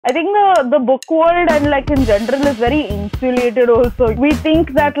I think the book world and like in general is very insulated also. We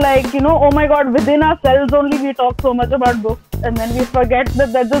think that like, oh my god, within ourselves only we talk so much about books, and then we forget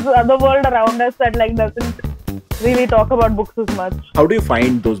that there's this other world around us that like doesn't really talk about books as much. How do you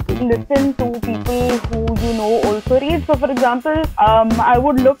find those books? Listen to people who also read. So for example, I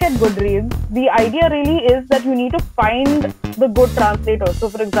would look at Goodreads. The idea really is that you need to find the good translator. So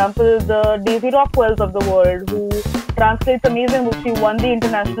for example, the Daisy Rockwells of the world who translates amazing books. She won the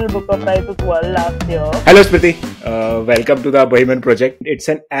International Booker Prize as well last year. Hello Smriti, welcome to the Bohemian Project. It's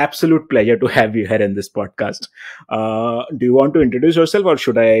an absolute pleasure to have you here in this podcast. Do you want to introduce yourself, or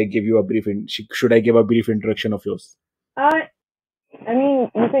should I give you a brief? Should I give a brief introduction of yours? I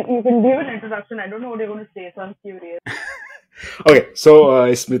mean, you can give an introduction. I don't know what you're going to say, so I'm curious. Okay, so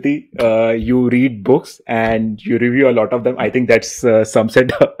Smriti, you read books and you review a lot of them. I think that's sums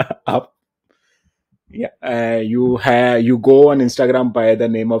it up. Yeah, you go on Instagram by the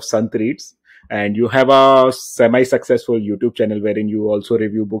name of Sant Reads, and you have a semi-successful YouTube channel wherein you also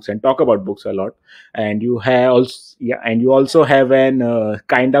review books and talk about books a lot. And you also have an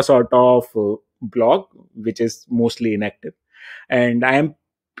kind of sort of blog which is mostly inactive. And I am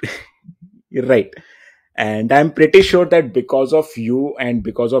right. And I'm pretty sure that because of you and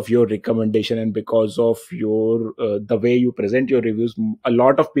because of your recommendation and because of your the way you present your reviews, a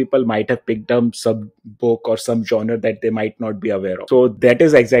lot of people might have picked up some book or some genre that they might not be aware of. So that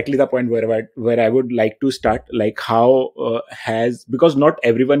is exactly the point where I would like to start. Like because not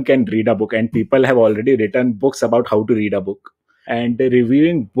everyone can read a book, and people have already written books about how to read a book. And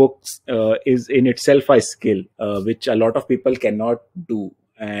reviewing books is in itself a skill which a lot of people cannot do.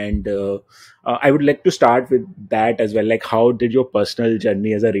 And I would like to start with that as well. Like, how did your personal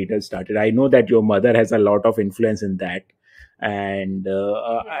journey as a reader started? I know that your mother has a lot of influence in that. And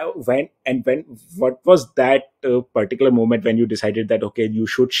what was that particular moment when you decided that, okay, you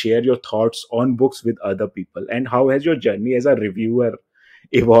should share your thoughts on books with other people? And how has your journey as a reviewer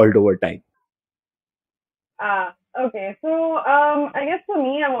evolved over time? Okay. So, I guess for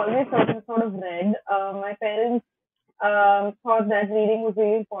me, I've always sort of read. My parents thought that reading was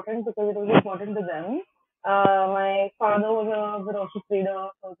really important because it was important to them. My father was a voracious reader,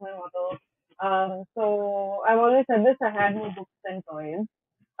 so was my mother. So I've always said this, I had more books than toys.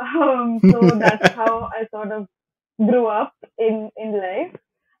 So that's how I sort of grew up in life.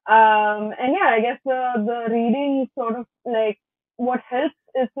 And yeah, I guess the reading sort of like what helps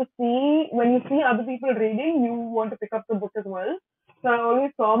is to see, when you see other people reading, you want to pick up the book as well. So I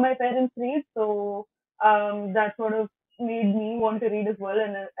always saw my parents read, so that sort of made me want to read as well.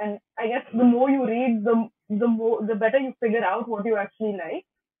 And I guess the more you read, the better you figure out what you actually like.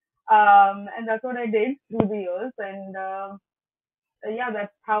 And that's what I did through the years. And yeah,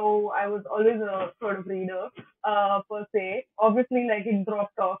 that's how I was always a sort of reader per se. Obviously, like it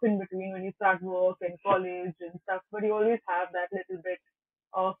dropped off in between when you start work and college and stuff, but you always have that little bit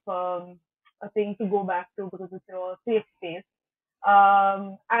of a thing to go back to because it's your safe space.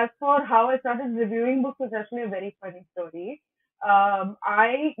 As for how I started reviewing books, it's actually a very funny story.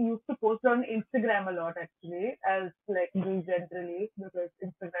 I used to post on Instagram a lot actually, as like do generally because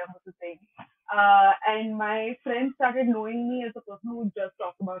Instagram was a thing. And my friends started knowing me as a person who would just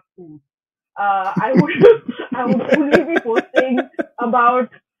talk about food. I would only be posting about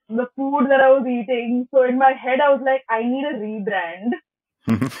the food that I was eating. So in my head, I was like, I need a rebrand.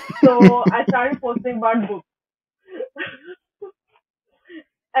 So I started posting about books.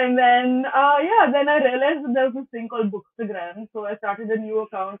 And then, then I realized that there was this thing called Bookstagram. So I started a new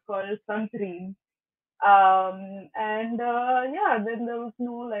account called Sant Reads. Then there was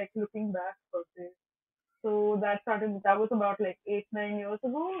no like looking back per se. So that was about like 8-9 years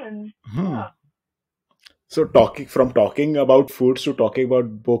ago. And yeah. So talking about foods to talking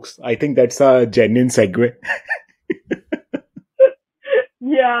about books, I think that's a genuine segue.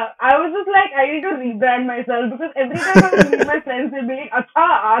 Yeah, I was just like, I need to rebrand myself because every time I meet my friends, they'll be like, "Acha,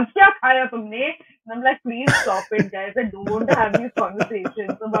 aaj kya khaya tumne?" And I'm like, please stop it, guys. I don't want to have these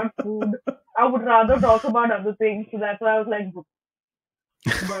conversations about food. I would rather talk about other things. So that's why I was like, books.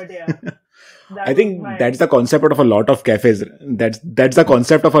 But yeah. I think that's the concept of a lot of cafes. That's the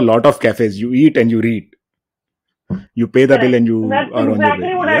concept of a lot of cafes. You eat and you read. You pay the bill and you are on your way. That's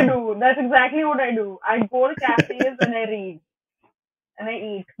exactly what I do. That's exactly what I do. I go to cafes and I read. And I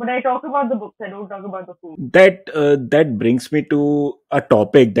eat, but I talk about the books. I don't talk about the food. That brings me to a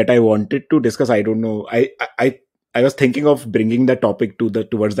topic that I wanted to discuss. I don't know. I was thinking of bringing the topic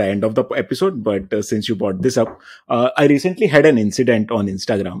towards the end of the episode, but since you brought this up, I recently had an incident on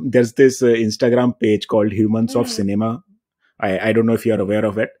Instagram. There's this Instagram page called Humans of Cinema. I don't know if you're aware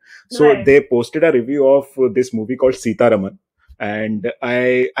of it. So They posted a review of this movie called Sita Raman. And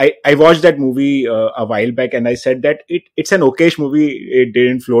I watched that movie a while back, and I said that it's an okayish movie. It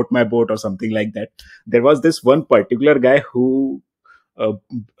didn't float my boat or something like that. There was this one particular guy uh,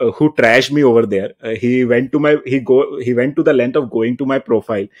 who trashed me over there. He went to the length of going to my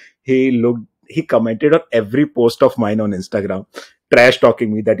profile. He commented on every post of mine on Instagram, trash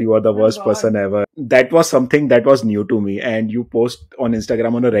talking me that you are the Oh my worst person God. ever. That was something that was new to me. And you post on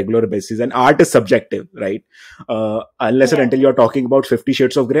Instagram on a regular basis, and art is subjective, right? Unless and Yes. until you're talking about 50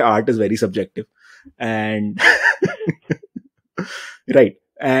 Shades of Grey, art is very subjective. And right.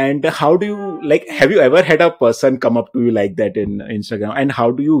 And how do you, like, have you ever had a person come up to you like that in Instagram? And how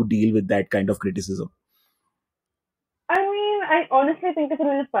do you deal with that kind of criticism? I mean, I honestly think it's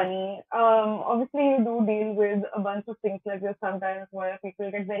really funny. Obviously, you do deal with a bunch of things like this sometimes where people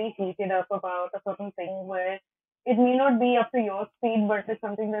get very heated up about a certain thing where it may not be up to your speed, but it's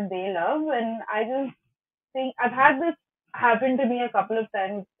something that they love. And I just think I've had this happen to me a couple of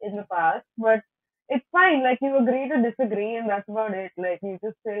times in the past, but it's fine. Like, you agree to disagree, and that's about it. Like, you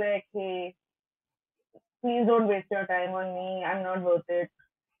just say, like, hey, please don't waste your time on me. I'm not worth it.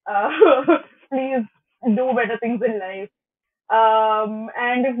 Uh, please do better things in life.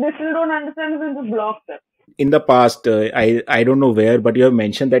 And if they still don't understand, then just block them. In the past, I don't know where, but you have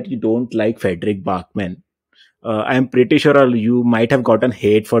mentioned that you don't like Fredrick Backman. I'm pretty sure you might have gotten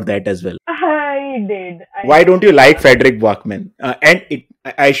hate for that as well. I did. I Why don't did. you like Fredrick Backman?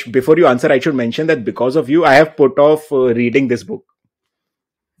 Before you answer, I should mention that because of you, I have put off reading this book.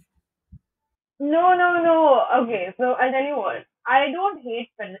 No, no, no. Okay, so I'll tell you what. I don't hate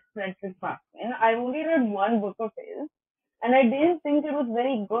Frederick Backman. I only read one book of his, and I didn't think it was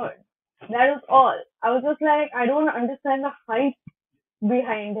very good. That was all. I was just like, I don't understand the hype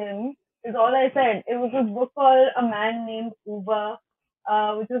behind him. Is all I said. It was this book called A Man Named Uber,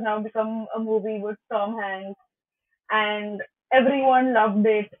 which has now become a movie with Tom Hanks, and everyone loved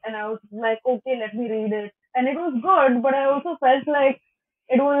it. And I was like, okay, let me read it, and it was good. But I also felt like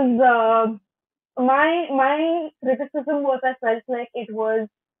it was my criticism was I felt like it was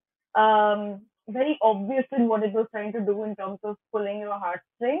very obvious in what it was trying to do in terms of pulling your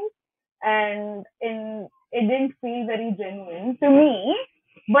heartstrings, and in it didn't feel very genuine to me.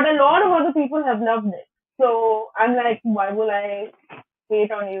 But a lot of other people have loved it, so I'm like, why will I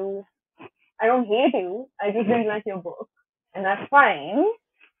hate on you? I don't hate you. I just didn't like your book, and that's fine.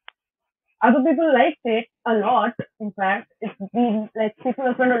 Other people liked it a lot. In fact, it's been like people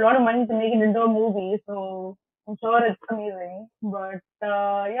have spent a lot of money to make it into a movie, so I'm sure it's amazing. But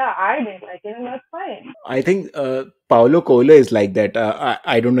yeah, I didn't like it, and that's fine. I think Paulo Coelho is like that.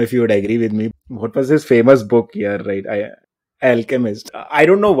 I don't know if you would agree with me. What was his famous book here, right? Alchemist. I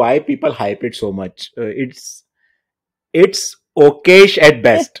don't know why people hype it so much. It's okayish at It's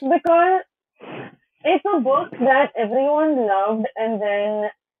best. because it's a book that everyone loved, and then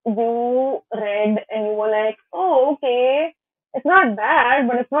you read and you were like, oh, okay, it's not bad,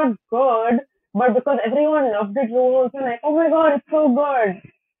 but it's not good. But because everyone loved it, you were also like, oh my god, it's so good.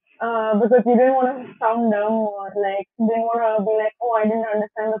 Because you didn't want to sound dumb or like didn't want to be like, oh, I didn't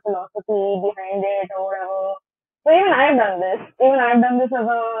understand the philosophy behind it or whatever. So even I've done this. Even I've done this as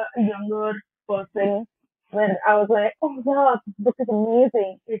a younger person when I was like, oh yeah, this book is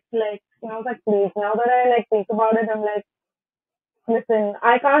amazing. It's like, I was like, please. Now that I like think about it, I'm like, listen,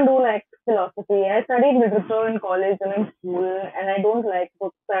 I can't do like philosophy. I studied literature in college and in school, and I don't like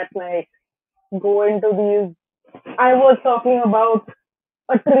books that like go into these. I was talking about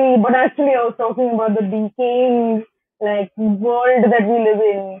a tree, but actually I was talking about the decaying like world that we live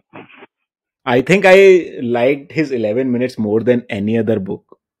in. I think I liked his 11 minutes more than any other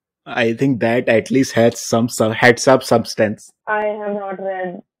book. I think that at least had some substance. I have not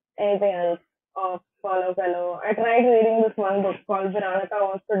read anything else of Paulo Coelho. I tried reading this one book called Veronica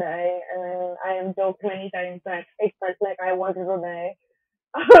Wants to Die, and then I have joked many times that it felt like I wanted to die.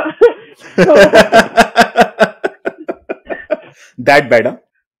 So That better.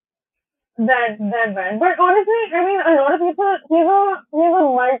 that bad. But honestly, I mean, a lot of people. He's a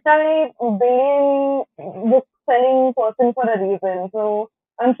multi-billion book selling person for a reason. So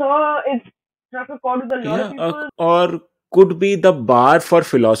I'm sure it's struck a chord with a lot of Yeah, people. or could be the bar for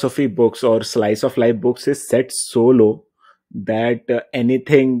philosophy books or slice of life books is set so low that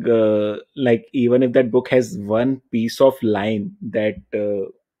anything, like, even if that book has one piece of line that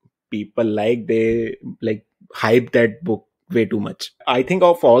people like, they like hype that book way too much. I think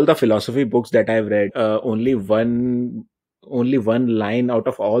of all the philosophy books that I've read, only one line out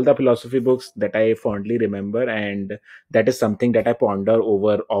of all the philosophy books that I fondly remember, and that is something that I ponder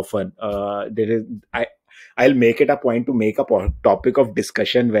over often. There is I I'll make it a point to make a topic of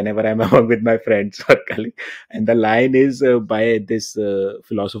discussion whenever I'm among with my friends or colleagues. And the line is by this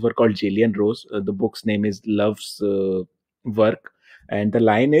philosopher called Gillian Rose. The book's name is Love's Work. And the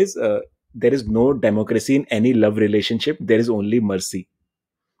line is there is no democracy in any love relationship. There is only mercy.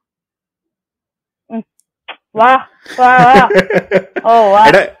 Mm. Wow. Wow. Wow. Oh,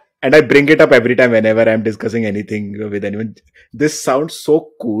 wow. And I bring it up every time whenever I'm discussing anything with anyone. This sounds so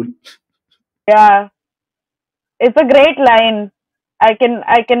cool. Yeah. It's a great line. I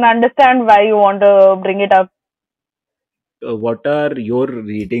can understand why you want to bring it up. What are your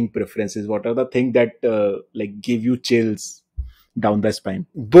reading preferences? What are the things that like give you chills down the spine?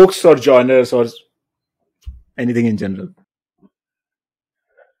 Books or genres or anything in general?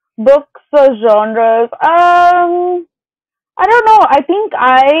 Books or genres? I don't know. I think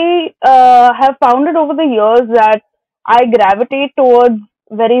I have found it over the years that I gravitate towards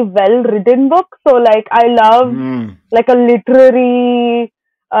very well written books. So like I love Hmm. like a literary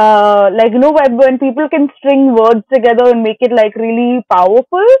like when people can string words together and make it like really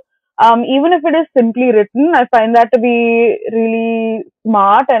powerful. Even if it is simply written, I find that to be really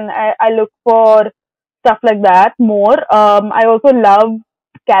smart, and I look for stuff like that more. I also love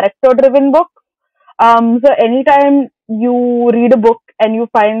character driven books. So anytime you read a book and you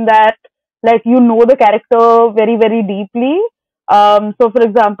find that like the character very, very deeply. So for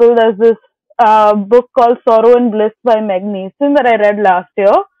example, there's this book called Sorrow and Bliss by Meg Mason that I read last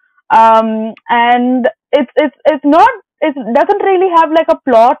year. And it's not it doesn't really have like a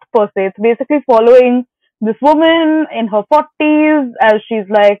plot per se. It's basically following this woman in her forties as she's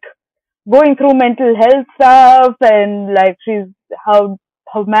like going through mental health stuff, and like she's how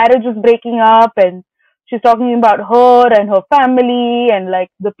her marriage is breaking up, and she's talking about her and her family and like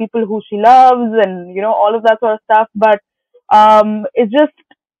the people who she loves, and all of that sort of stuff. But it's just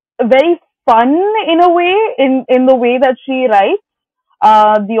very fun in a way, in the way that she writes,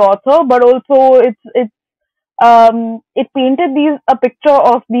 the author. But also it painted these a picture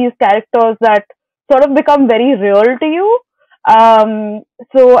of these characters that sort of become very real to you.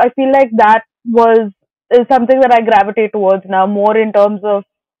 So I feel like that was is something that I gravitate towards now, more in terms of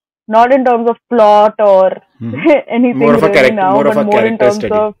not in terms of plot or Hmm. anything really now, More of but a more in character terms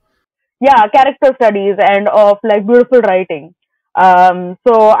study. of character studies and of like beautiful writing.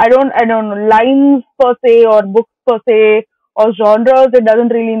 So I don't know lines per se or books per se or genres. It doesn't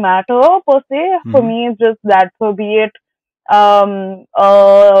really matter per se for Hmm. me. It's just that, so be it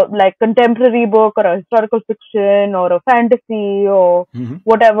like contemporary book or a historical fiction or a fantasy or Hmm.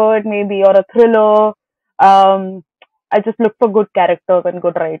 whatever it may be, or a thriller. Um, I just look for good characters and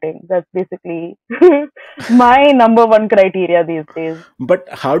good writing. That's basically my number one criteria these days. But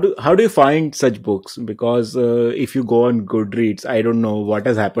how do you find such books? Because if you go on Goodreads, I don't know what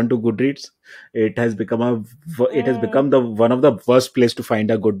has happened to Goodreads. It has become it has Mm. become the one of the worst place to find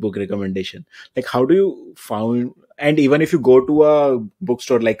a good book recommendation. Like how do you found? And even if you go to a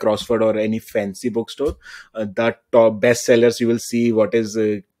bookstore like Crossford or any fancy bookstore, the top bestsellers you will see what is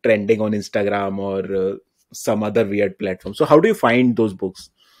trending on Instagram or some other weird platform. So how do you find those books?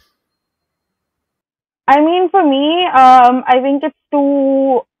 I mean, for me, I think it's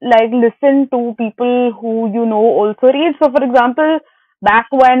to like listen to people who also read. So, for example, back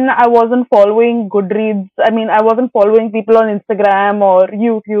when I wasn't following Goodreads, I mean, I wasn't following people on Instagram or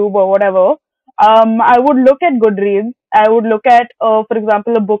YouTube or whatever. I would look at Goodreads. I would look at, for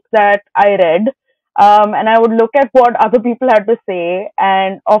example, a book that I read, and I would look at what other people had to say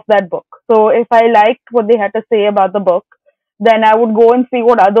and of that book. So, if I liked what they had to say about the book, then I would go and see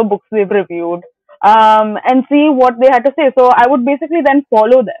what other books they've reviewed, and see what they had to say. So I would basically then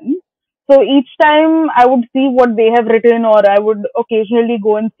follow them. So each time I would see what they have written, or I would occasionally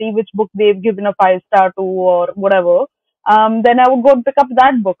go and see which book they've given a 5 star to or whatever. Then I would go and pick up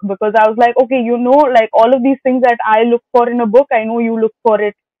that book because I was like, okay, like all of these things that I look for in a book, I know you look for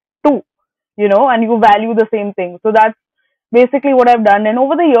it too, and you value the same thing. So that's basically what I've done. And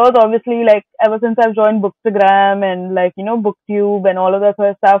over the years, obviously, like ever since I've joined Bookstagram and like, Booktube and all of that sort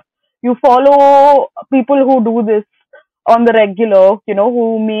of stuff, you follow people who do this on the regular,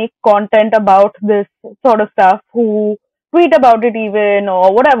 who make content about this sort of stuff, who tweet about it even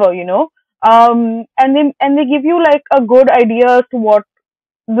or whatever, and they give you like a good idea as to what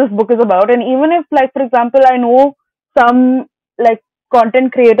this book is about. And even if, like, for example, I know some like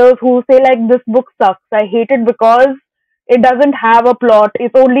content creators who say like this book sucks, I hate it because it doesn't have a plot,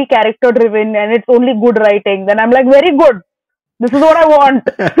 it's only character driven and it's only good writing, then I'm like, very good, this is what I want.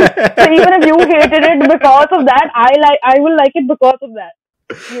 So even if you hated it because of that, I will like it because of that,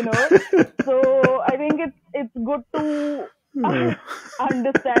 you know. So I think it's good to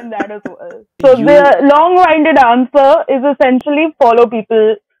understand that as well. So So the you long-winded answer is essentially follow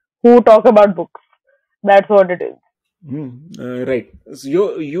people who talk about books. That's what it is. right.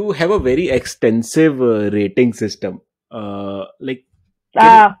 So you have a very extensive rating system. Like,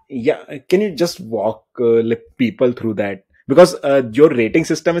 Ah, can you just walk like people through that? Because your rating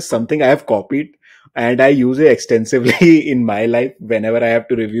system is something I have copied and I use it extensively in my life whenever I have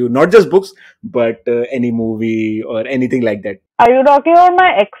to review not just books but any movie or anything like that. are you talking about my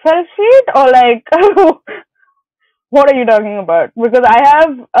Excel sheet or like what are you talking about? Because I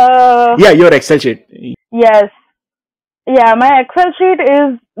have Yeah, your Excel sheet. yes, yeah, my Excel sheet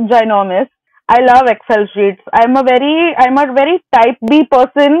is ginormous. I love Excel sheets. I'm a very type B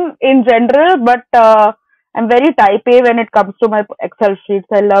person in general, but I'm very type A when it comes to my Excel sheets.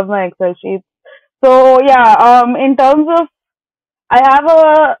 I love my Excel sheets. So yeah, in terms of I have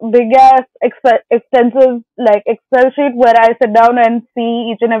a big ass extensive like Excel sheet where I sit down and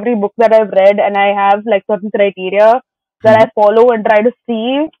see each and every book that I've read, and I have like certain criteria that I Mhm. follow and try to see.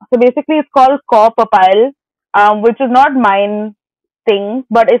 So basically, it's called Cop a Pile, which is not mine thing,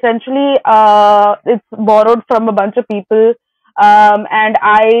 but essentially, it's borrowed from a bunch of people, and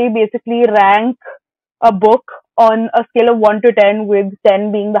I basically rank a book on a scale of 1 to 10, with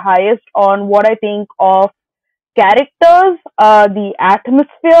 10 being the highest on what I think of characters, the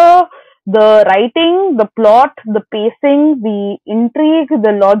atmosphere, the writing, the plot, the pacing, the intrigue,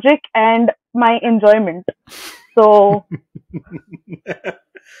 the logic, and my enjoyment. So,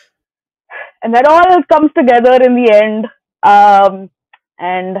 and that all comes together in the end.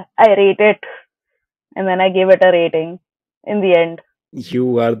 And I rate it, and then I give it a rating in the end.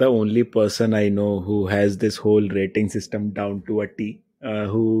 You are the only person I know who has this whole rating system down to a T.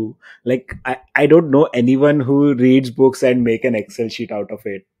 Who like I don't know anyone who reads books and make an Excel sheet out of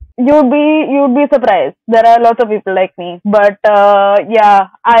it. You'd be surprised. There are lots of people like me, but yeah,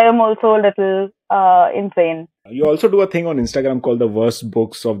 I am also a little insane. You also do a thing on Instagram called the worst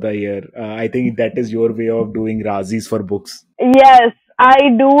books of the year. I think that is your way of doing Razzies for books. Yes, I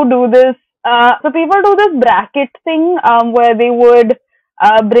do this. So people do this bracket thing, where they would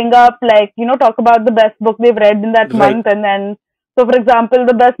bring up, like, talk about the best book they've read in that Right. month, and then, so for example,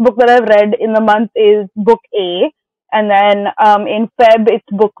 the best book that I've read in the month is book A, and then in Feb it's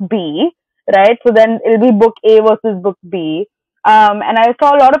book B, right? So then it'll be book A versus book B. And I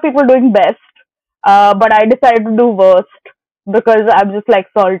saw a lot of people doing best, but I decided to do worst because I'm just like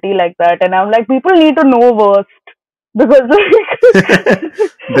salty like that, and I'm like, people need to know worst because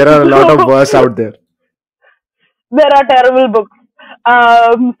There are a lot of so worse out there. there are terrible books.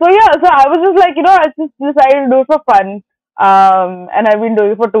 So yeah, so I was just like, I just decided to do it for fun. And I've been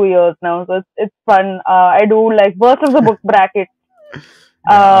doing it for 2 years now, so it's fun. I do like worst of the book bracket.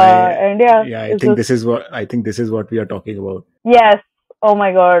 And yeah, Yeah, it's just I think this is what we are talking about. yes. Oh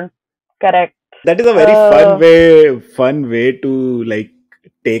my god, correct. That is a very Uh, fun way to like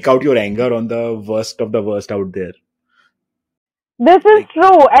take out your anger on the worst of the worst out there. this is Like,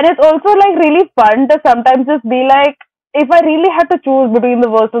 true, and it's also like really fun to sometimes just be like, if I really had to choose between the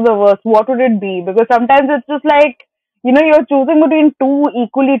worst of the worst, what would it be? Because sometimes it's just like, you're choosing between two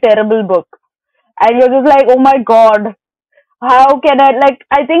equally terrible books, and you're just like, oh my god, how can I, like,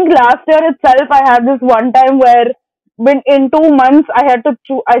 I think last year itself I had this one time where when in 2 months I had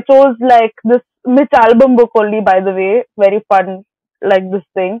to I chose like this Mitch Album book only, by the way, very fun, like this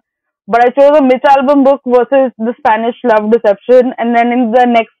thing. But I chose a Mitch Album book versus the Spanish Love Deception, and then in the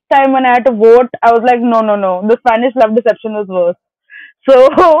next time when I had to vote, I was like, no, no, no, the Spanish Love Deception was worse. So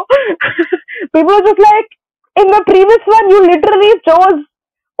people were just like, in the previous one, you literally chose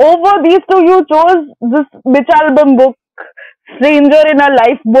over these two, you chose this Mitch Album book, Stranger in a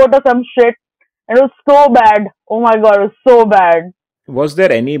Lifeboat or some shit. And it was so bad. Oh my god, it was so bad. was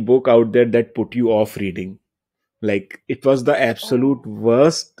there any book out there that put you off reading? Like, it was the absolute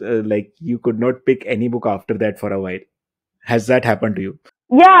worst. Like, you could not pick any book after that for a while. Has that happened to you?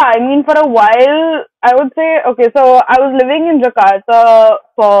 Yeah, I mean, for a while, I would say, okay, so I was living in Jakarta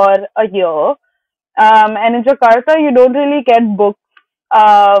for a year. And in Jakarta, you don't really get books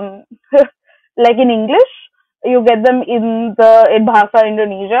um, like in English. You get them in Bahasa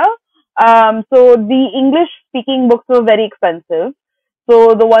Indonesia. So the English speaking books were very expensive.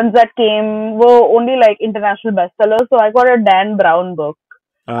 So the ones that came were only like international bestsellers. So I got a Dan Brown book.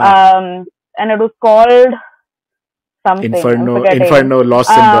 Ah, Um, and it was called something. I'm forgetting. Inferno,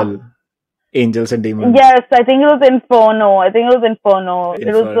 Lost Uh, Symbol, Angels and Demons, yes, I think it was Inferno. I think it was Inferno. It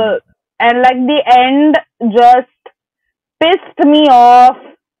was Inferno. and like the end just pissed me off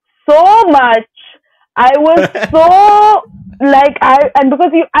so much. I was so like and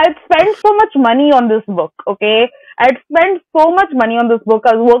because I'd spent so much money on this book, okay? I'd spent so much money on this book.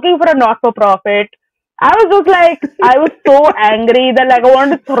 I was working for a not-for-profit. I was just like, I was so angry that like I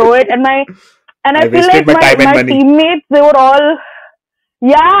wanted to throw it, and I I feel wasted like my time and my money. teammates, they were all,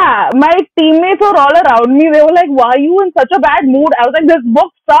 yeah, my teammates were all around me. They were like, why are you in such a bad mood? I was like, this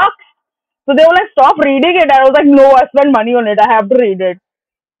book sucks. So they were like, stop reading it. I was like, no, I spent money on it. I have to read it.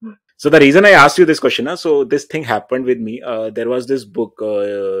 So the reason I asked you this question, so this thing happened with me. There was this book,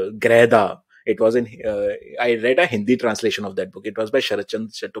 Greda. It was in. I read a Hindi translation of that book. It was by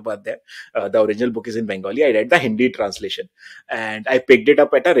Sharachand Chattopadhyay. The original book is in Bengali. I read the Hindi translation, and I picked it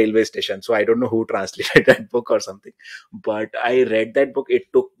up at a railway station. So I don't know who translated that book or something, but I read that book.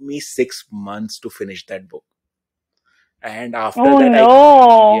 It took me 6 months to finish that book, and after Oh that,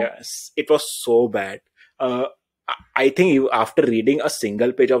 no. yes, it was so bad. Uh, I think after reading a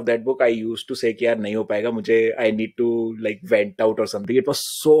single page of that book, I used to say कि यार नहीं हो पाएगा मुझे. I need to like vent out or something. It was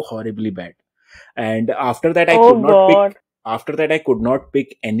so horribly bad. And after that, I Oh could not God. pick. After that, I could not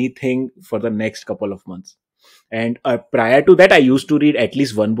pick anything for the next couple of months. And prior to that, I used to read at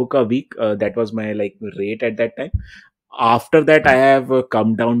least one book a week. That was my like rate at that time. After that, I have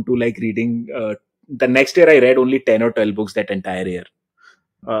come down to like reading. The next year, I read only 10 or 12 books that entire year.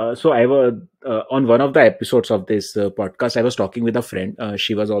 So I was on one of the episodes of this podcast. I was talking with a friend.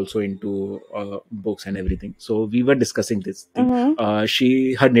 She was also into books and everything. So we were discussing this thing.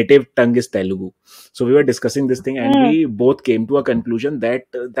 Mm-hmm. Her native tongue is Telugu. So we were discussing this thing, and Mm. we both came to a conclusion that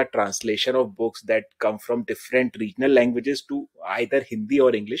the translation of books that come from different regional languages to either Hindi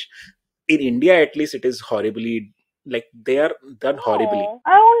or English in India, at least, it is horribly like they are done horribly. No,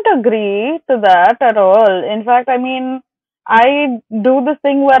 I won't agree to that at all. In fact, I mean, I do this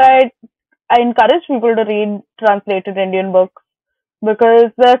thing where I encourage people to read translated Indian books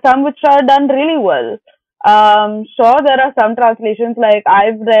because there are some which are done really well. Sure, there are some translations like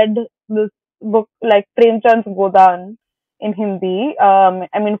I've read this book like Premchand's Godan in Hindi.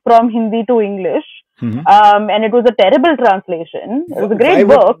 I mean, from Hindi to English. Mhm. And it was a terrible translation. It was a Why great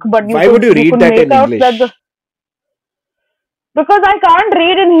would book, but why would you read could that make in out that English? because I can't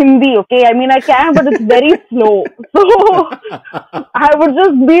read in Hindi, okay? I mean, I can, but it's very slow. So I would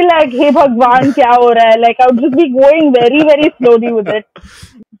just be like, hey Bhagwan, kya ho raha hai? Like, I would just be going very, very slowly with it.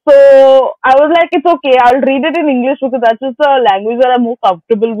 So I was like, it's okay, I'll read it in English because that's just a language that I'm more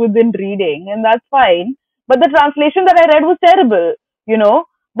comfortable with in reading, and that's fine. But the translation that I read was terrible, you know?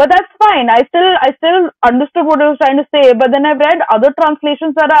 But that's fine. I still understood what I was trying to say, but then I've read other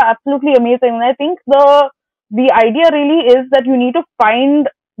translations that are absolutely amazing. And I think the idea really is that you need to find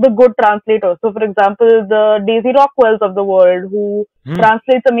the good translators. So, for example, the Daisy Rockwells of the world, who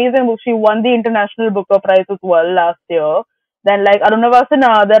translates amazing books. She won the International Booker Prize as well last year. Then, like Arunava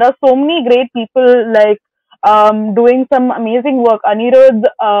Sinha, there are so many great people like doing some amazing work.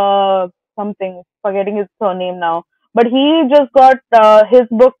 Anirudh, something, forgetting his surname now, but he just got his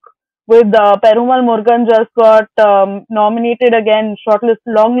book with Perumal Murugan just got nominated again,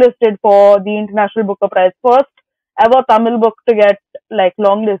 longlisted for the International Booker Prize. First ever Tamil book to get like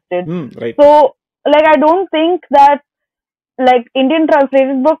longlisted. Right. So, like, I don't think that like Indian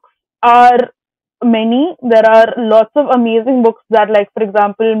translated books are many. There are lots of amazing books that, like, for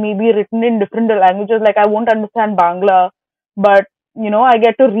example, may be written in different languages. Like, I won't understand Bangla, but I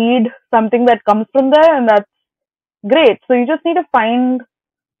get to read something that comes from there, and that's great. So you just need to find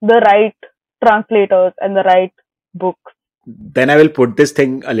the right translators and the right books. Then I will put this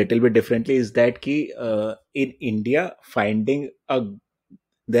thing a little bit differently. Is that in India,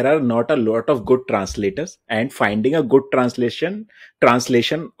 there are not a lot of good translators, and finding a good translation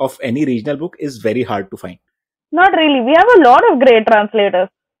of any regional book is very hard to find. Not really. We have a lot of great translators.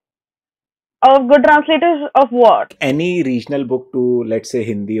 Of good translators of what? Any regional book to, let's say,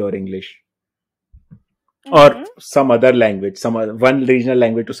 Hindi or English. Or some other language, one regional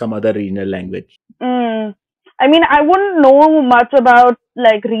language to some other regional language. I mean, I wouldn't know much about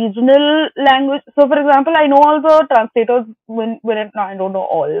like regional language. So, for example, I know all the translators I don't know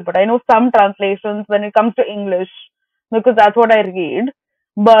all, but I know some translations when it comes to English because that's what I read.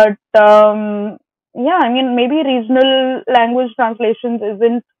 But yeah, I mean, maybe regional language translations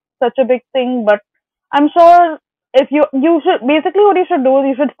isn't such a big thing, but I'm sure if you should basically what you should do is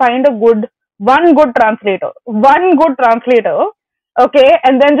you should find one good translator, okay,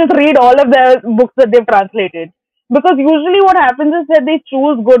 and then just read all of their books that they've translated. Because usually what happens is that they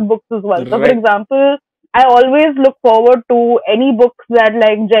choose good books as well. So, for example, I always look forward to any books that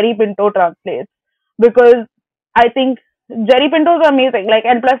like Jerry Pinto translates, because I think Jerry Pinto is amazing. Like,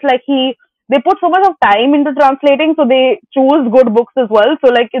 and plus, like they put so much of time into translating, so they choose good books as well. So,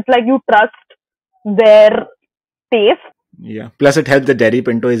 like, it's like you trust their taste. Yeah. Plus, it helps that Jerry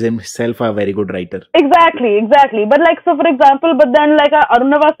Pinto is himself a very good writer. Exactly, exactly. But like, so for example, but then like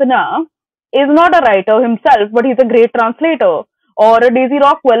Arunava Sinha is not a writer himself, but he's a great translator. Or Daisy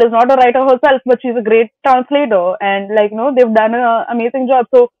Rockwell is not a writer herself, but she's a great translator. And like, they've done an amazing job.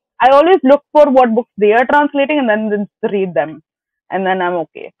 So I always look for what books they are translating and then read them. And then I'm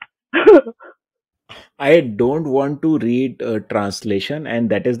okay. I don't want to read translation, and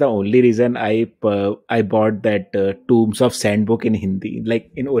that is the only reason I bought that Tombs of Sand book in Hindi, like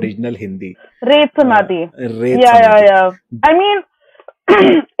in original Hindi. Read Samadhi. Read Yeah, yeah, Samadhi. yeah. I mean,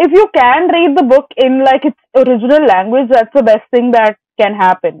 if you can read the book in like its original language, that's the best thing that can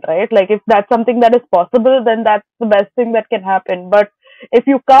happen, right? Like if that's something that is possible, then that's the best thing that can happen. But if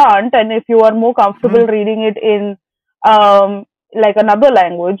you can't, and if you are more comfortable Hmm. reading it in like another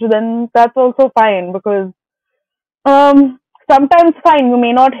language, then that's also fine because um sometimes fine you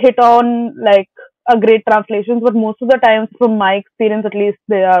may not hit on like a great translations, but most of the times, from my experience at least,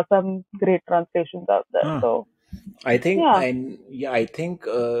 there are some great translations out there. Huh. So I think, yeah. and yeah, I think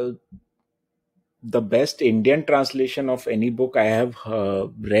the best Indian translation of any book I have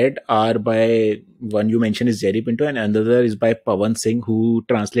read are by one you mentioned is Jerry Pinto, and another is by Pawan Singh, who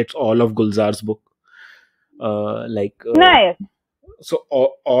translates all of Gulzar's book. Like Nice. so,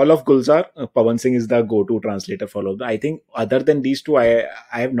 all of Gulzar, Pawan Singh is the go-to translator for all of them. I think other than these two, I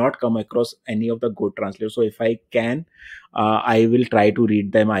have not come across any of the good translators. So if I can, I will try to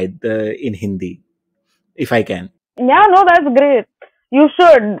read them either in Hindi if I can. Yeah, no, that's great. You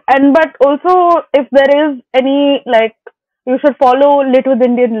should. And but also if there is any like you should follow Lit with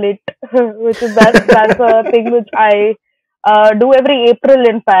Indian Lit, which is that's a thing which I do every April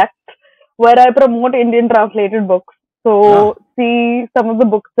in fact, where I promote Indian translated books. Ah, So see some of the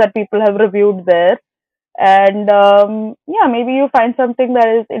books that people have reviewed there. And yeah, maybe you find something that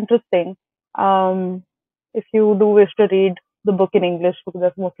is interesting. Um, if you do wish to read the book in English, because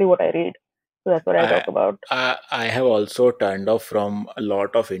that's mostly what I read. So that's what I I, talk about. I have also turned off from a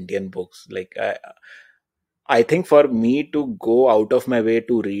lot of Indian books. Like I think for me to go out of my way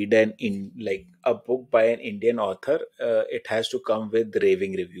to read like a book by an Indian author, it has to come with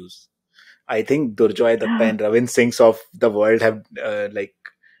raving reviews. I think Durjoy Datta and Ravin Singhs of the world have like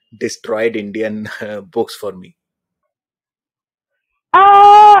destroyed Indian books for me.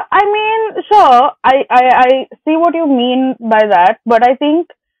 I mean, sure, I see what you mean by that, but I think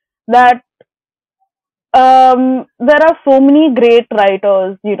that there are so many great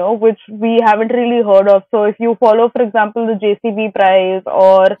writers, which we haven't really heard of. So if you follow, for example, the JCB Prize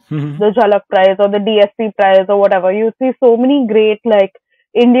or Mhm. the Jhalak Prize or the DSP Prize or whatever, you see so many great like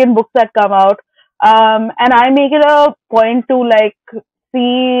Indian books that come out. And I make it a point to like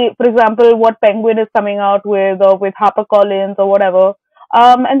see, for example, what Penguin is coming out with or with HarperCollins or whatever.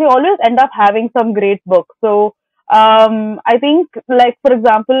 And they always end up having some great books. So I think like for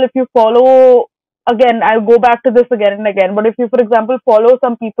example, if you follow again, I'll go back to this again and again. But if you, for example, follow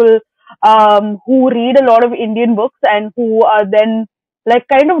some people who read a lot of Indian books and who are then like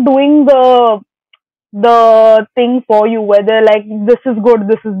kind of doing the thing for you, whether like this is good,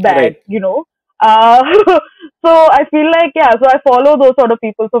 this is bad, Right. Uh, so I feel like yeah, so I follow those sort of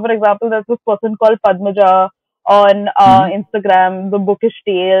people. So for example, there's this person called Padmaja on Mhm. Instagram, the Bookish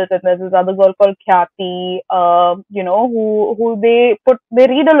Tales, and there's this other girl called Khyati, who they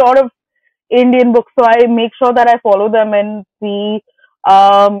read a lot of Indian books, so I make sure that I follow them and see,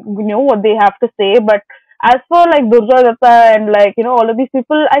 what they have to say. But as for like Durga Datta and like all of these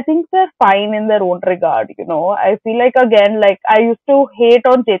people, I think they're fine in their own regard. I feel like again, like I used to hate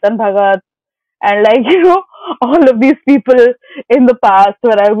on Chetan Bhagat and like all of these people in the past,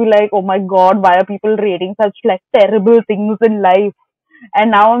 where I would be like, oh my god, why are people reading such like terrible things in life?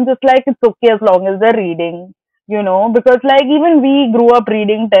 And now I'm just like, it's okay as long as they're reading, because like even we grew up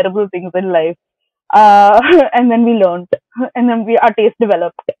reading terrible things in life. And then we learned, and then our taste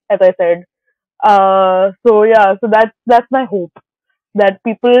developed, as I said. So yeah, so that's my hope that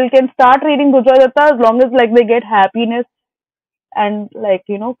people can start reading Gujra Datta as long as like they get happiness and like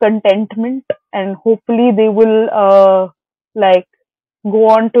contentment, and hopefully they will like go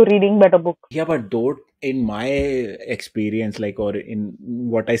on to reading better books. Yeah, but though in my experience, like or in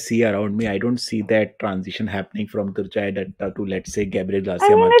what I see around me, I don't see that transition happening from Durjoy Datta to, let's say, Gabriel I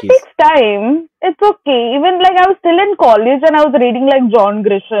Garcia mean, it Marquez. takes time. It's okay. Even like I was still in college and I was reading like John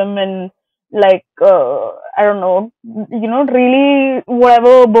Grisham and like I don't know, really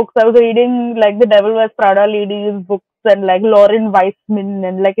whatever books I was reading, like The Devil Wears Prada ladies books and like Lauren Weissman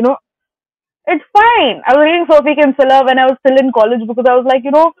and like it's fine. I was reading Sophie Kinsella when I was still in college because I was like,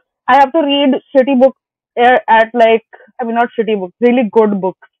 I have to read shitty books at like, I mean, not shitty books, really good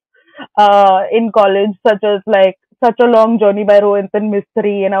books in college, such as like Such a Long Journey by Rohinton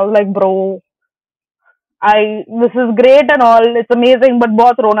Mistry, and I was like, bro, this is great and all, it's amazing, but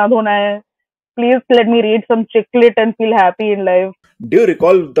बहुत रोना धोना है. Please let me read some chick lit and feel happy in life. Do you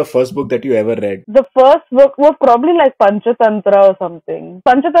recall the first book that you ever read? The first book was probably like Panchatantra or something.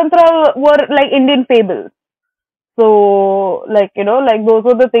 Panchatantra were like Indian fables. So, like, like those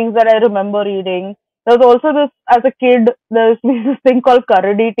were the things that I remember reading. There was also this, as a kid, there used to be this thing called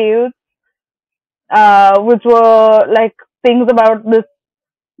Karadi Tales, which were like things about this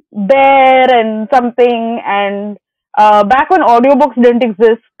bear and something. And back when audiobooks didn't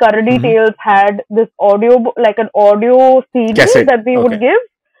exist, Karadi Tales had this like an audio CD Cassette. that they would Okay. give.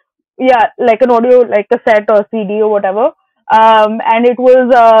 Yeah, like an audio, like cassette or CD or whatever. And it was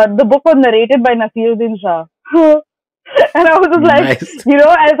the book was narrated by Nasiruddin Shah. And I was just like, Nice.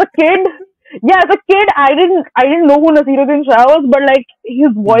 as a kid, I didn't know who Nasiruddin Shah was, but like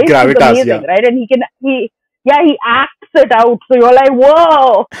his voice is Gravitas, amazing, yeah. right? And he acts it out. So you're like,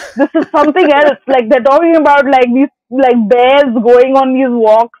 whoa, this is something else. Like they're talking about like these like bears going on these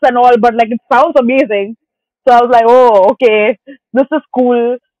walks and all, but like it sounds amazing. So I was like, oh, okay, this is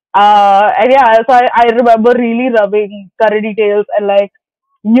cool. And yeah, so I remember really loving Karadi Tales, and like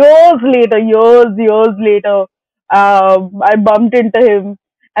years later, I bumped into him.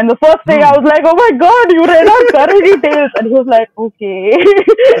 And the first thing I was like, oh my god, you read our Karadi Tales. And he was like, okay.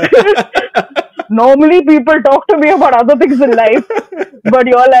 Normally people talk to me about other things in life, but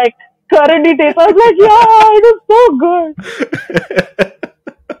you're like, Karadi Tales. I was like, yeah, it is so good.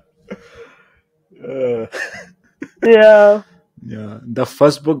 Yeah. Yeah, the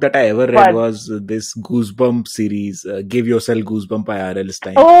first book that I ever read was this Goosebump series, Give Yourself Goosebump by R.L.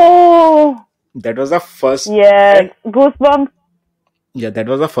 Stine. Oh, that was the first. Yes, Goosebump. Yeah, that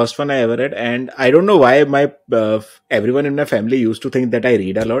was the first one I ever read, and I don't know why my everyone in my family used to think that I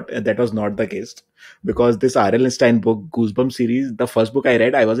read a lot, and that was not the case. Because this R.L. Stine book, Goosebump series, the first book I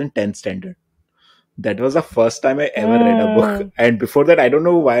read, I was in 10th standard. That was the first time I ever read a book. And before that, I don't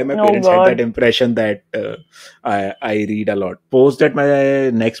know why my parents had that impression that I read a lot. Post that, my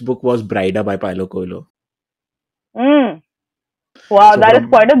next book was Brida by Paulo Coelho. Wow, so that is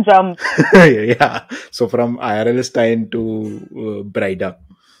quite a jump. Yeah. So from R.L. Stine to Brida.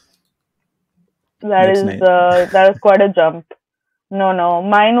 That is quite a jump. No.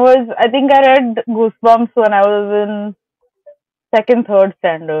 Mine was, I think I read Goosebumps when I was in third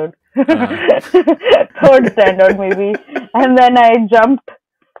standard. Third standard maybe. And then I jumped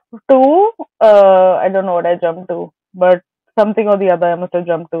to, I don't know what I jumped to, but something or the other I must have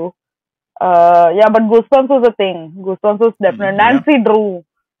jumped to. But Goosebumps was a thing. Goosebumps was definitely Nancy Drew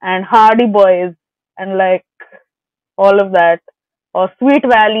and Hardy Boys and like all of that. Or Sweet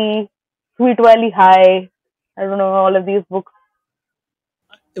Valley High. I don't know, all of these books.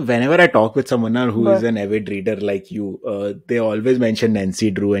 Whenever I talk with someone who is an avid reader like you, they always mention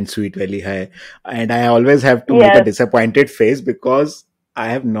Nancy Drew and Sweet Valley High. And I always have to make a disappointed face because I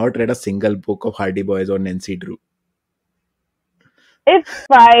have not read a single book of Hardy Boys or Nancy Drew. It's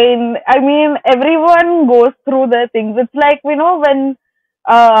fine. I mean, everyone goes through their things. It's like, when,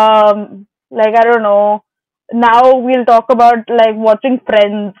 like, I don't know, now we'll talk about like watching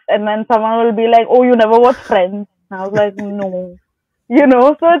Friends, and then someone will be like, oh, you never watched Friends? And I was like, no.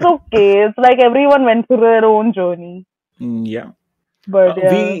 So it's okay. It's like everyone went through their own journey. Yeah. But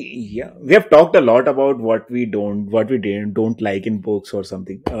we have talked a lot about what we don't like in books or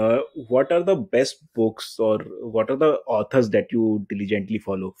something. What are the best books or what are the authors that you diligently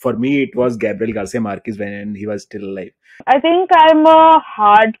follow? For me, it was Gabriel Garcia Marquez when he was still alive. I think I'm a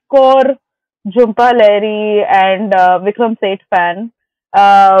hardcore Jhumpa Lahiri and Vikram Seth fan.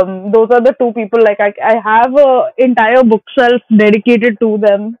 Those are the two people. Like I have a entire bookshelf dedicated to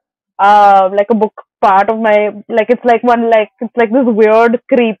them. Like a book part of my, like it's like this weird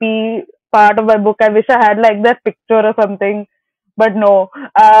creepy part of my book. I wish I had like that picture or something, but no.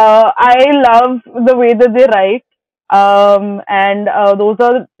 I love the way that they write. And those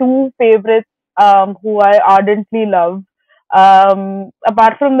are the two favorites who I ardently love.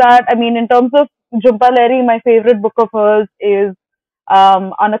 Apart from that, I mean, in terms of Jhumpa Lahiri, my favorite book of hers is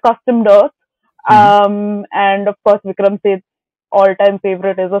Unaccustomed Earth. And of course, Vikram Seth's all-time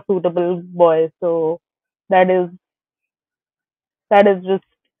favorite is A Suitable Boy. So that is just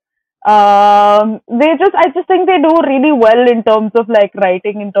I just think they do really well in terms of like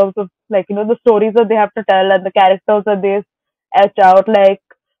writing, in terms of like the stories that they have to tell and the characters that they etch out. Like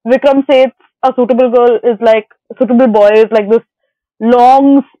Vikram Seth's A Suitable Boy is like this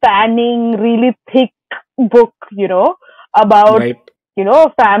long spanning, really thick book, about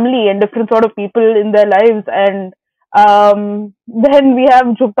family and different sort of people in their lives. And then we have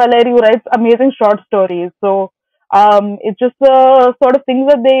Jhumpa Lahiri, who writes amazing short stories. So It's just the sort of things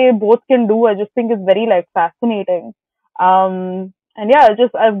that they both can do. I just think it's very like fascinating. And yeah,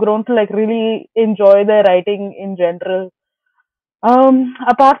 I've grown to like really enjoy their writing in general.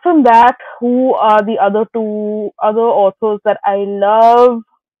 Apart from that, who are the other two other authors that I love?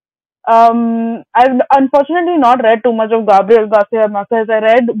 I've unfortunately not read too much of Gabriel Garcia Marquez. I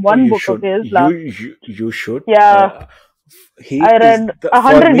read Oh, one you book of should. his last. You should. Yeah, He I is read the A for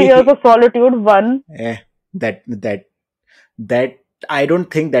Hundred me. Years of Solitude. One. Eh, that that that I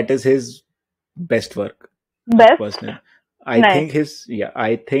don't think that is his best work. Best. Personally, Nice.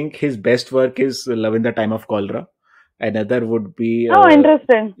 I think his best work is Love in the Time of Cholera. Another would be Oh,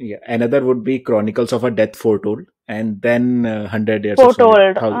 interesting. another would be Chronicles of a Death Foretold, and then 100 Years of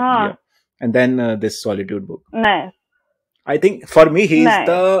Solitude. Foretold. Ah, And then this Solitude book. nice. I think for me Nice.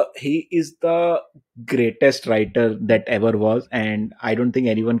 he is the greatest writer that ever was, and I don't think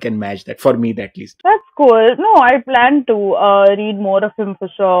anyone can match that. For me, at least. That's cool. No, I plan to read more of him for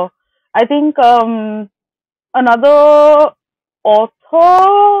sure. I think another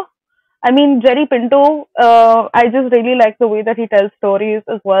author. I mean, Jerry Pinto. I just really like the way that he tells stories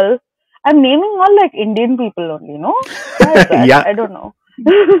as well. I'm naming all like Indian people only, no? Why is that? Yeah. I don't know.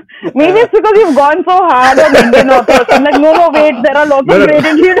 Maybe it's because you've gone so hard on Indian authors. I'm like, no, wait, there are lots of great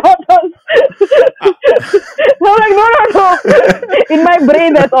Indian authors. I'm like, no. In my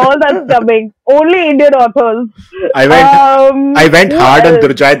brain, that's all that's coming. Only Indian authors. I went Who hard on else?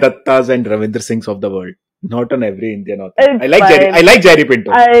 Durjai Dattas and Ravinder Singhs of the world, not on every Indian author. It's fine. I like Jerry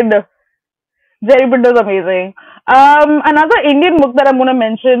Pinto. I know. Jerry Pinto is amazing. Another Indian book that I'm going to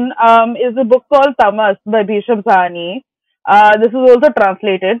mention is a book called Tamas by Bhisham Sahani. This is also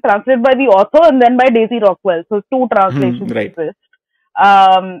translated by the author and then by Daisy Rockwell. So two translations Right. exist.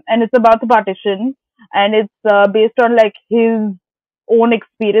 And it's about the partition, and it's based on like his own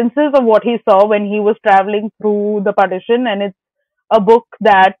experiences of what he saw when he was traveling through the partition, and it's a book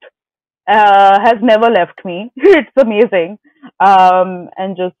that has never left me. It's amazing.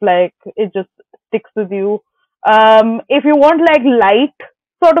 And just like it just sticks with you. If you want like light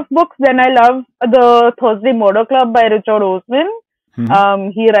sort of books, then I love the Thursday Murder Club by Richard Osman.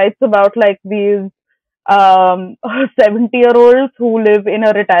 He writes about like these 70-year-olds who live in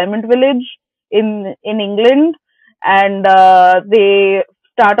a retirement village in England, and they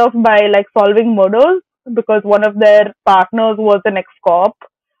start off by like solving murders because one of their partners was an ex-cop,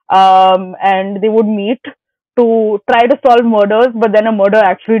 and they would meet to try to solve murders, but then a murder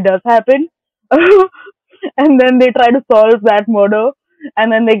actually does happen. And then they try to solve that murder,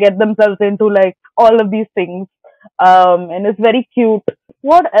 and then they get themselves into like all of these things. And it's very cute.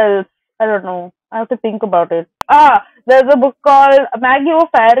 What else? I don't know. I have to think about it. There's a book called Maggie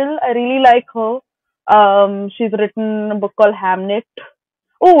O'Farrell. I really like her. She's written a book called Hamnet.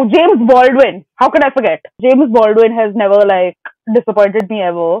 Oh, James Baldwin. How could I forget? James Baldwin has never like disappointed me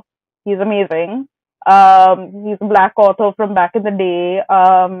ever. He's amazing. He's a black author from back in the day.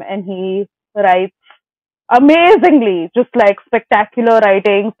 And he writes amazingly, just like spectacular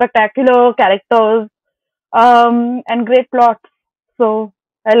writing, spectacular characters, and great plots. So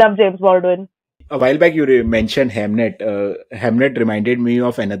I love James Baldwin. A while back, you mentioned Hamnet. Hamnet reminded me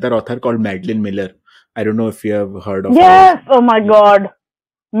of another author called Madeline Miller. I don't know if you have heard of her. Yes. Oh my God.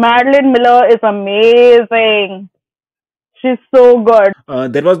 Madeline Miller is amazing. She's so good.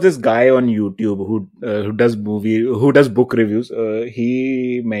 There was this guy on YouTube who does book reviews.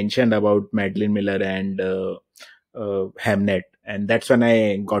 He mentioned about Madeline Miller and Hamnet, and that's when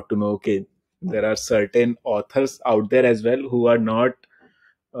I got to know. Okay, there are certain authors out there as well who are not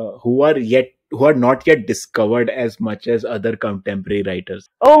yet discovered as much as other contemporary writers.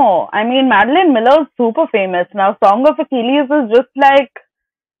 Oh, I mean, Madeline Miller is super famous now. Song of Achilles is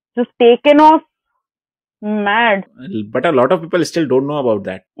just taken off mad. But a lot of people still don't know about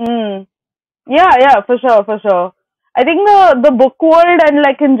that. Yeah, for sure. I think the book world and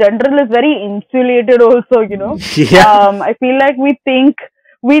like in general is very insulated also, you know. Yeah. I feel like we think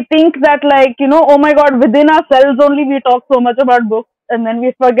that like, you know, oh my God, within ourselves only we talk so much about books, and then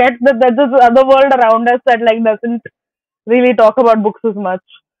we forget that there's this other world around us that like doesn't really talk about books as much.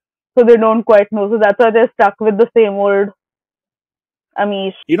 So they don't quite know. So that's why they're stuck with the same old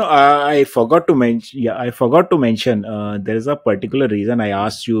Amish. You know, I forgot to mention. Yeah, I forgot to mention. There is a particular reason I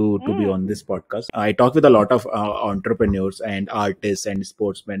asked you to be on this podcast. I talk with a lot of entrepreneurs and artists and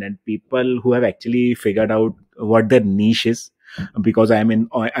sportsmen and people who have actually figured out what their niche is. Because I'm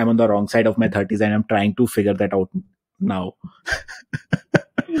on the wrong side of my 30s and I'm trying to figure that out now.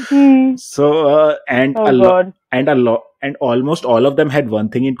 Hmm. So and Oh a lot God. and a lot and almost all of them had one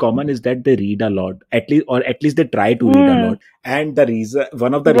thing in common, is that they read a lot, at least they try to read a Hmm. lot. And the reason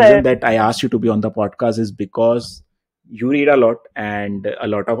one of the reason Right. that I asked you to be on the podcast is because you read a lot, and a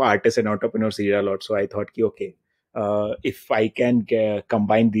lot of artists and entrepreneurs read a lot. So I thought, okay, if I can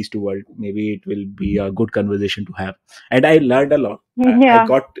combine these two worlds, maybe it will be a good conversation to have. And I learned a lot. I Yeah.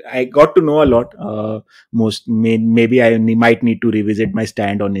 got to know a lot. Maybe I might need to revisit my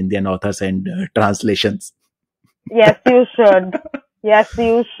stand on Indian authors and translations. Yes, you should. Yes,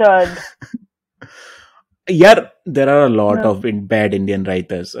 you should. Yeah, there are a lot No. of bad Indian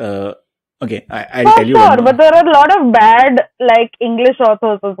writers. Okay, I'll For tell you one sure, more. but there are a lot of bad like English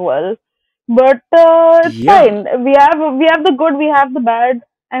authors as well. But it's Yeah. fine. We have the good, we have the bad,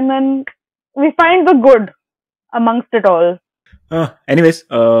 and then we find the good amongst it all. Anyways,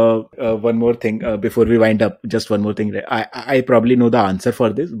 one more thing before we wind up. Just one more thing. I probably know the answer for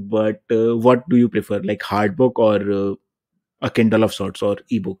this, but what do you prefer, like hard book or a Kindle of sorts, or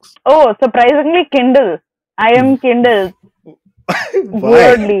ebooks? Oh, surprisingly, Kindle. I am Kindle. Why?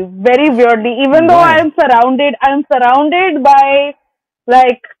 Weirdly, very weirdly. Even though Why? I'm surrounded by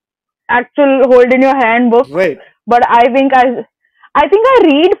like actual hold in your hand books, Wait. but I think I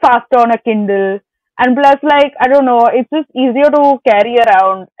read faster on a Kindle, and plus, like, I don't know, it's just easier to carry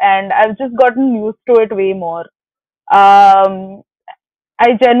around, and I've just gotten used to it way more. Um,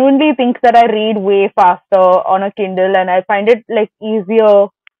 I genuinely think that I read way faster on a Kindle, and I find it like easier.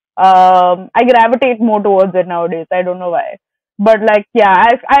 I gravitate more towards it nowadays. I don't know why, but like, yeah,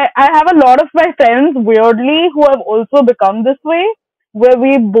 I have a lot of my friends weirdly who have also become this way, where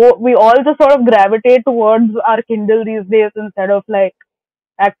we all just sort of gravitate towards our Kindle these days instead of like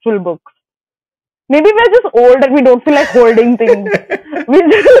actual books. Maybe we're just old and we don't feel like holding things. We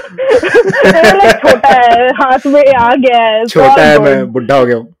just we're like छोटा है हाथ में आ गया है it's छोटा all है, मैं good. बुढ़ा हो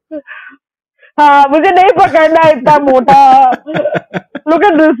गया हूँ. हाँ मुझे नहीं पकड़ना है इतना मोटा. Look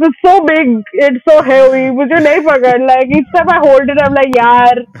at this, it's so big, it's so heavy. मुझे नहीं पकड़ना है. Each time I hold it I'm like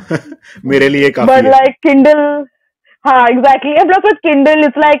यार. मेरे लिए काफी But है. like Kindle, हाँ exactly. And plus with Kindle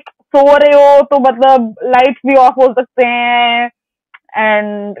it's like सो रहे हो तो मतलब lights भी off हो सकते हैं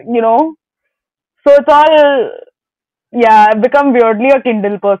and you know so it's all. Yeah, I've become weirdly a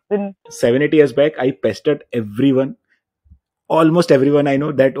Kindle person. 7 8 years back, I pestered everyone, almost everyone I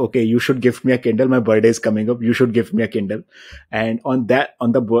know, that okay, you should gift me a Kindle. My birthday is coming up. You should gift me a Kindle. And on that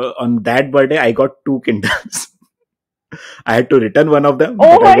birthday, I got two Kindles. I had to return one of them.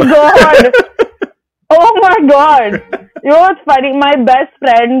 Oh but I my god! Oh my god! You know what's funny? My best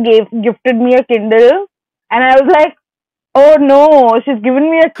friend gifted me a Kindle, and I was like, oh no, she's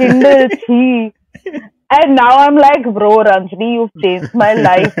given me a Kindle. Chee. And now I'm like, bro, Ranjini, you've changed my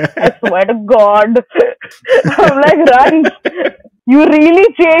life. I swear to God. I'm like, Ranj, you really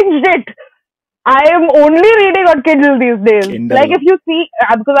changed it. I am only reading on Kindle these days. Kindle. Like if you see,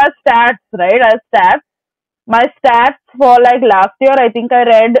 because I have stats, right? I have stats. My stats for like last year, I think I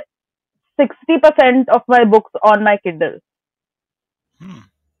read 60% of my books on my Kindle.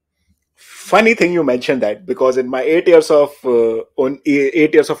 Funny thing you mentioned that, because in my 8 years of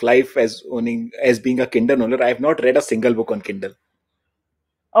 8 years of life as being a Kindle owner, I have not read a single book on Kindle.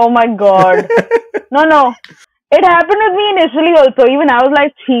 Oh my God. No. It happened with me initially also. Even I was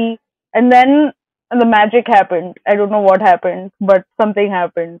like, chee. And then the magic happened. I don't know what happened, but something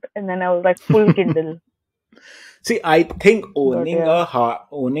happened. And then I was like full Kindle. See, I think owning yeah.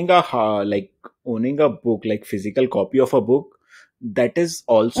 owning a book, like physical copy of a book, that is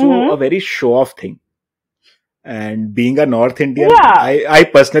also Mm-hmm. a very show off thing. And being a North Indian, Yeah. I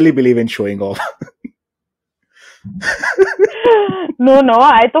personally believe in showing off. No,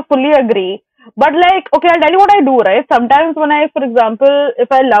 I to fully agree. But like, okay, I'll tell you what I do, right? Sometimes when for example,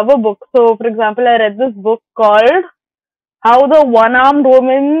 if I love a book, so for example, I read this book called How the One-Armed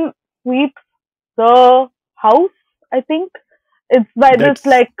Woman Sweeps the House, I think. It's by this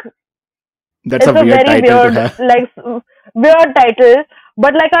like, That's it's a a weird very title to weird, have. like, weird title.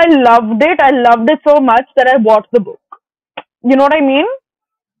 But like, I loved it so much that I bought the book. You know what I mean?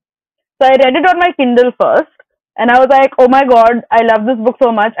 So I read it on my Kindle first, and I was like, oh my god, I love this book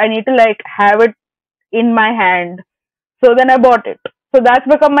so much. I need to like have it in my hand. So then I bought it. So that's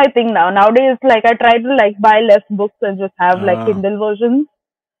become my thing now. Nowadays, like I try to like buy less books and just have like Kindle versions.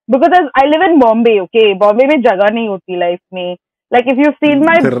 Because I live in Bombay, okay? Bombay में जगह नहीं होती life में. Like if you've seen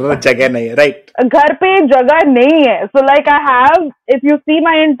my जगह नहीं, right? घर पे जगह नहीं है. So like I have, if you see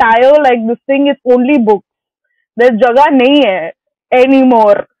my entire like this thing, it's only books. There's जगह नहीं है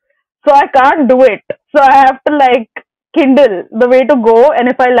anymore. So I can't do it. So I have to like Kindle the way to go, and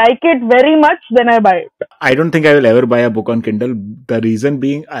if I like it very much, then I buy it. I don't think I will ever buy a book on Kindle. The reason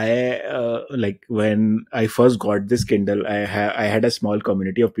being, like when I first got this Kindle, I had a small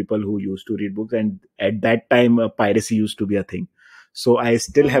community of people who used to read books, and at that time, piracy used to be a thing. So I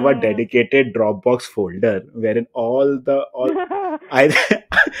still have a dedicated Dropbox folder wherein all I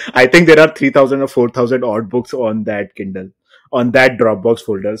I think there are 3,000 or 4,000 odd books on that Kindle, on that Dropbox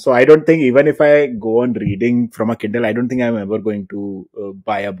folder. So I don't think, even if I go on reading from a Kindle, I don't think I'm ever going to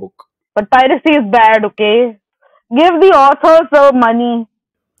buy a book. But piracy is bad, okay? Give the authors the money.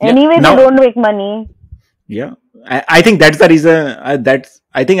 Anyway, now, they don't make money. Yeah. I think that's the reason.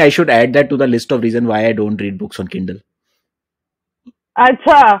 I think I should add that to the list of reasons why I don't read books on Kindle.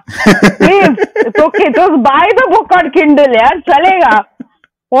 Acha. Please, it's okay. Just buy the book on Kindle, yaar. Chalega.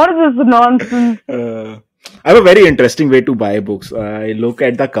 What is this nonsense? I have a very interesting way to buy books. I look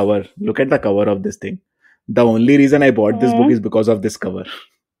at the cover. Look at the cover of this thing. The only reason I bought this book is because of this cover.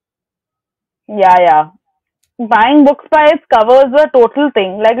 Yeah. Buying books by its cover is a total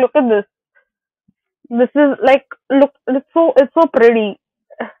thing. Like, look at this. This is like, look, it's so pretty.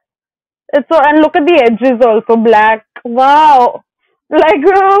 And look at the edges also, black. Wow. Like,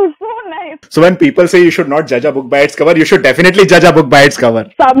 oh, so nice. So when people say you should not judge a book by its cover, you should definitely judge a book by its cover.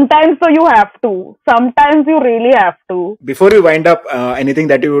 Sometimes so you have to. Sometimes you really have to. Before we wind up, anything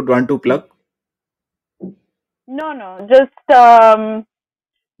that you would want to plug? No. Just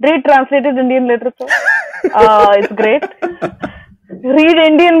read translated Indian literature. It's great. Read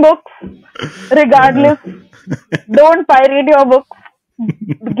Indian books, regardless. Don't pirate your books.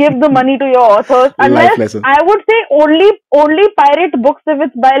 Give the money to your authors. Unless, I would say only pirate books if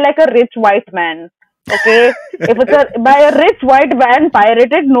it's by like a rich white man. Okay? If it's by a rich white man,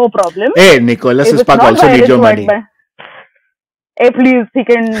 pirate it, no problem. Hey, Nicholas Spark also needs your money. Hey, please, he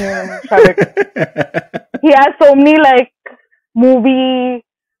can shove it. He has so many like movie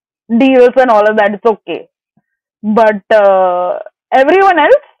deals and all of that. It's okay. But everyone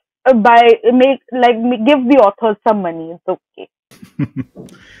else, give the authors some money. It's okay.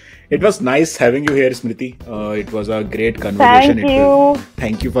 It was nice having you here, Smriti. It was a great conversation. Thank you.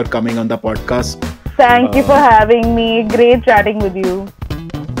 Thank you for coming on the podcast. Thank you for having me. Great chatting with you.